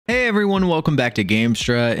Hey everyone, welcome back to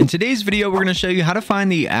Gamestra. In today's video, we're going to show you how to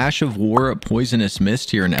find the Ash of War Poisonous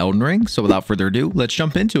Mist here in Elden Ring. So without further ado, let's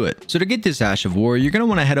jump into it. So to get this Ash of War, you're going to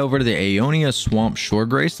want to head over to the Aeonia Swamp Shore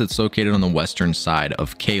Grace that's located on the western side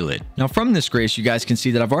of Caelid. Now from this grace, you guys can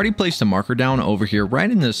see that I've already placed a marker down over here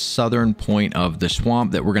right in the southern point of the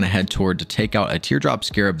swamp that we're going to head toward to take out a teardrop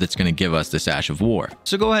scarab that's going to give us this Ash of War.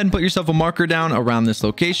 So go ahead and put yourself a marker down around this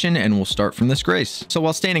location and we'll start from this grace. So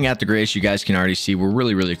while standing at the grace, you guys can already see we're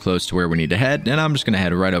really close to where we need to head, and I'm just going to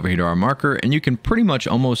head right over here to our marker, and you can pretty much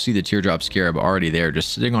almost see the teardrop scarab already there,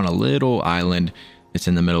 just sitting on a little island. It's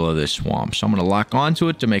in the middle of this swamp, so I'm going to lock onto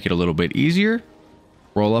it to make it a little bit easier.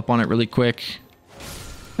 Roll up on it really quick,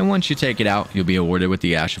 and once you take it out, you'll be awarded with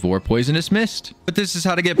the Ash of War Poisonous Mist. But this is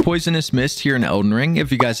how to get Poisonous Mist here in Elden Ring.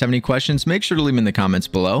 If you guys have any questions, make sure to leave them in the comments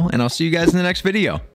below, and I'll see you guys in the next video.